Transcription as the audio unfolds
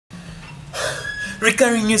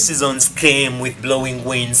Recurring new seasons came with blowing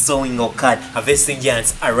winds, sowing occurred, harvesting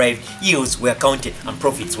giants arrived, yields were counted and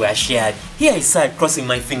profits were shared. Here I sat crossing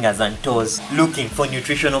my fingers and toes, looking for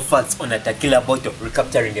nutritional facts on a tequila bottle,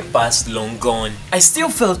 recapturing a past long gone. I still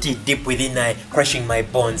felt it deep within I, crushing my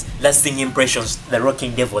bones, lasting impressions the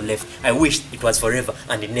rocking devil left. I wished it was forever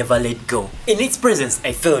and it never let go. In its presence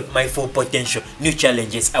I felt my full potential, new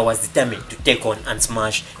challenges I was determined to take on and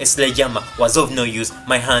smash. A sledgehammer was of no use,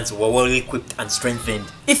 my hands were well equipped and strengthened.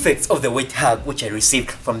 Effects of the wet hug which I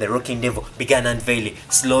received from the rocking devil began unveiling,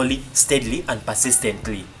 slowly, steadily and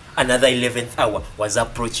persistently. Another 11th hour was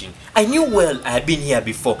approaching. I knew well I had been here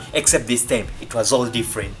before, except this time it was all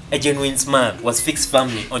different. A genuine smile was fixed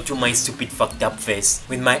firmly onto my stupid fucked up face,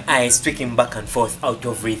 with my eyes tweaking back and forth out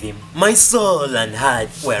of rhythm. My soul and heart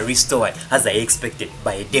were restored as I expected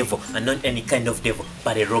by a devil, and not any kind of devil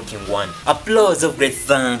but a rocking one. Applause of great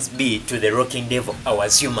thanks be to the rocking devil. I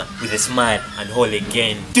was human with a smile and whole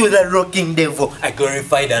again. To the rocking devil I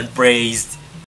glorified and praised.